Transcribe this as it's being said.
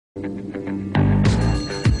Certain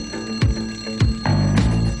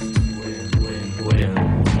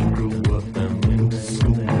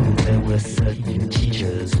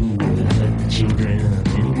teachers who would hurt the children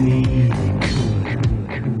any way they could,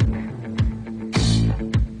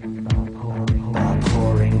 by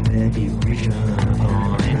pouring their derision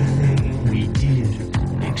upon anything we did,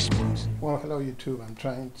 exposing. Well, hello YouTube. I'm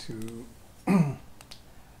trying to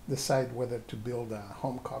decide whether to build a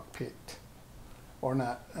home cockpit or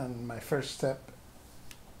not, and my first step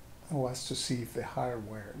was to see if the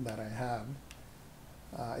hardware that I have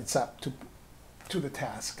it's up to the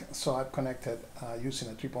task. So I've connected using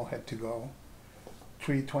a triple head to go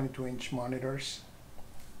 3 22-inch monitors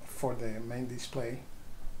for the main display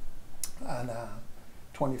and a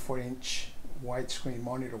 24-inch widescreen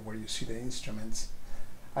monitor where you see the instruments.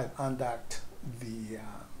 I've undocked the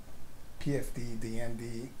PFD, the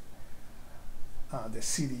ND, the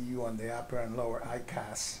CDU on the upper and lower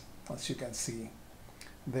ICAS, as you can see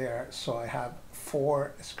there. So I have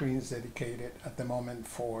 4 screens dedicated at the moment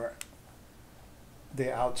for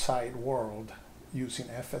the outside world, using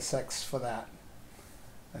FSX for that.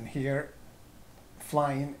 And here,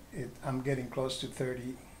 flying it, I'm getting close to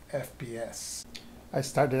 30 FPS. I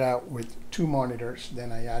started out with 2 monitors,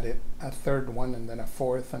 then I added a 3rd one, and then a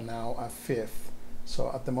 4th, and now a 5th.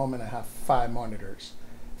 So at the moment I have 5 monitors.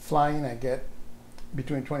 Flying, I get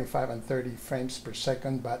between 25 and 30 frames per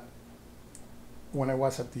second, but when I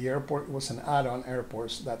was at the airport, it was an add-on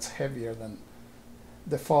airports that's heavier than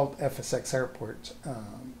default FSX airport,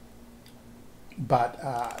 but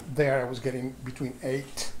there I was getting between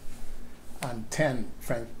 8 and 10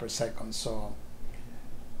 frames per second, so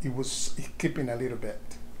it was keeping a little bit.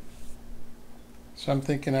 So I'm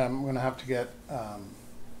thinking I'm going to have to get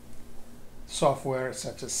software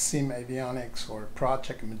such as SIM Avionics or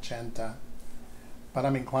Project Magenta, but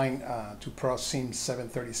I'm inclined to ProSim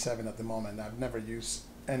 737 at the moment. I've never used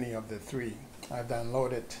any of the 3. I've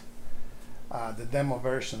downloaded the demo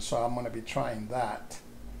version, so I'm going to be trying that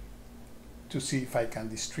to see if I can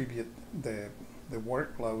distribute the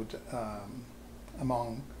workload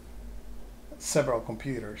among several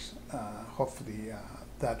computers. Hopefully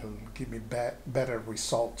that'll give me better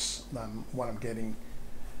results than what I'm getting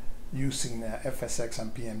using FSX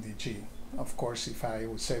and PMDG. Of course, if I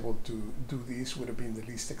was able to do this, would have been the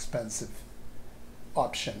least expensive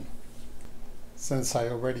option, since I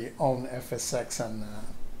already own FSX and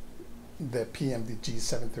the PMDG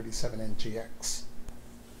 737NGX.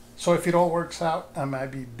 So if it all works out, I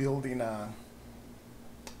might be building a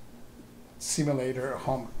simulator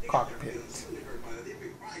home cockpit. Now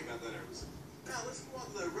let's move on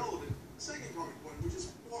to the relevant second talking point, which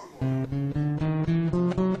is far more.